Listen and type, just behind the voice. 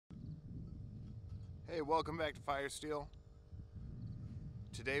Hey, welcome back to Fire Steel.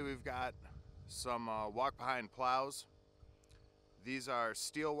 Today we've got some walk behind plows. These are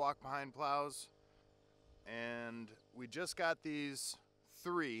steel walk behind plows, and we just got these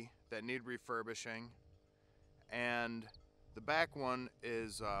three that need refurbishing, and the back one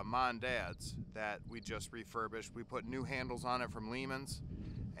is Ma and Dad's that we just refurbished. We put new handles on it from Lehman's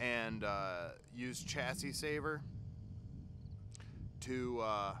and used chassis saver to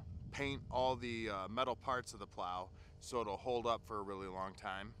paint all the metal parts of the plow so it'll hold up for a really long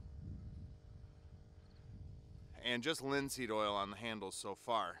time. And just linseed oil on the handles so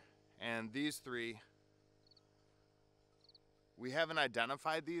far. And these three, we haven't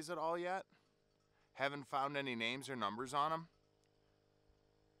identified these at all yet. Haven't found any names or numbers on them.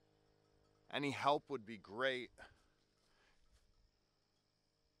 Any help would be great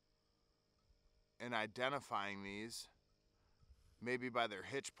in identifying these. Maybe by their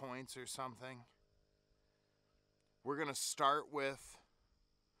hitch points or something. We're gonna start with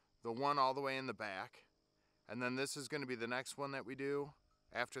the one all the way in the back, and then this is gonna be the next one that we do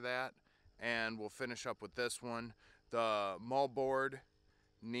after that, and we'll finish up with this one. The moldboard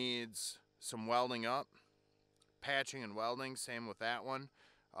needs some welding up, patching and welding, same with that one.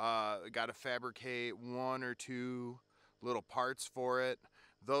 Got to fabricate one or two little parts for it.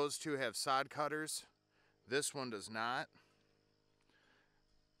 Those two have sod cutters. This one does not.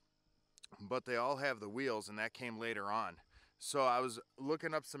 But they all have the wheels, and that came later on. So I was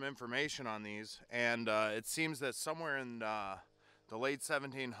looking up some information on these, and it seems that somewhere in the late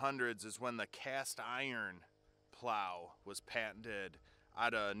 1700s is when the cast iron plow was patented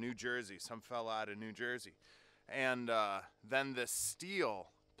out of New Jersey. Some fella out of New Jersey. And then the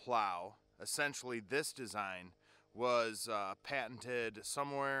steel plow, essentially this design, was patented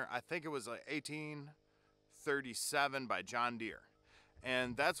somewhere, I think it was like 1837 by John Deere.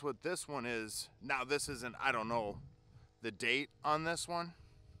 And that's what this one is. Now this isn't, I don't know the date on this one.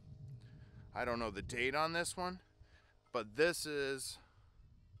 I don't know the date on this one. But this is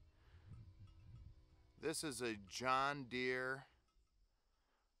a John Deere,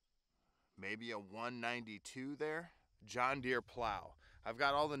 maybe a 192 there. John Deere plow. I've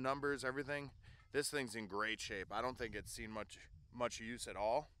got all the numbers, everything. This thing's in great shape. I don't think it's seen much use at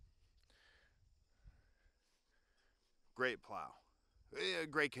all. Great plow.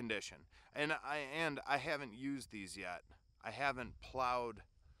 Great condition, and I haven't used these yet. I haven't plowed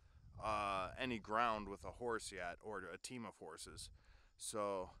any ground with a horse yet, or a team of horses,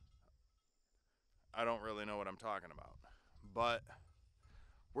 so I don't really know what I'm talking about. But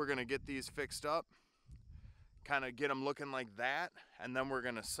we're gonna get these fixed up, kind of get them looking like that, and then we're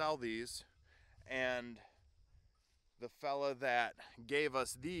gonna sell these. And the fella that gave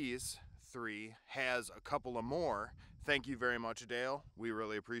us these three has a couple of more. Thank you very much, Dale. We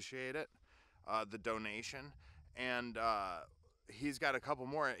really appreciate it, the donation. And he's got a couple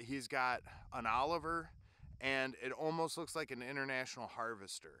more. He's got an Oliver, and it almost looks like an International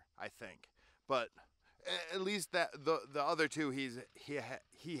Harvester, I think. But at least that the other two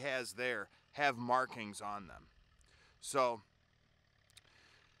he has there have markings on them. So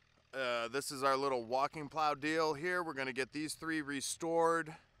this is our little walking plow deal here. We're gonna get these three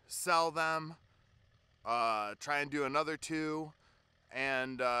restored, sell them, try and do another two,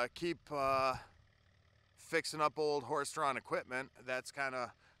 and keep fixing up old horse-drawn equipment. That's kind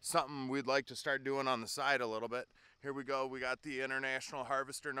of something we'd like to start doing on the side a little bit. Here we go. We got the International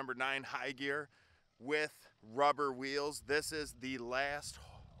Harvester number 9 high gear with rubber wheels. This is the last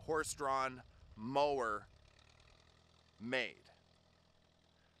horse-drawn mower made.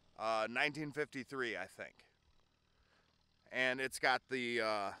 1953, I think. And it's got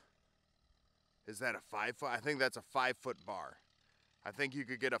the, is that a 5 foot? I think that's a 5 foot bar. I think you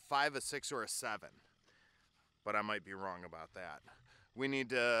could get a 5, a 6, or a 7. But I might be wrong about that. We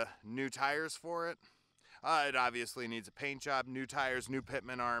need new tires for it. It obviously needs a paint job, new tires, new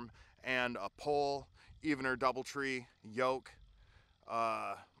pitman arm, and a pole, even or double tree, yoke.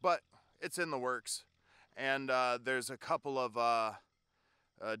 But it's in the works. And there's a couple of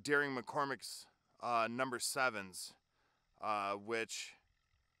Deering McCormick's number 7s, which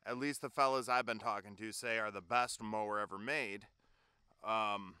at least the fellas I've been talking to say are the best mower ever made.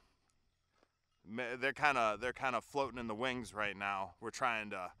 They're kind of floating in the wings right now. We're trying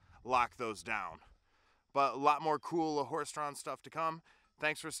to lock those down. But a lot more cool horse-drawn stuff to come.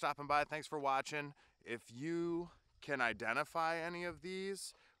 Thanks for stopping by. Thanks for watching. If you can identify any of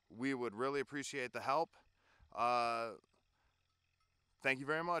these, we would really appreciate the help. Thank you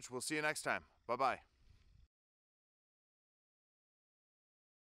very much. We'll see you next time. Bye-bye.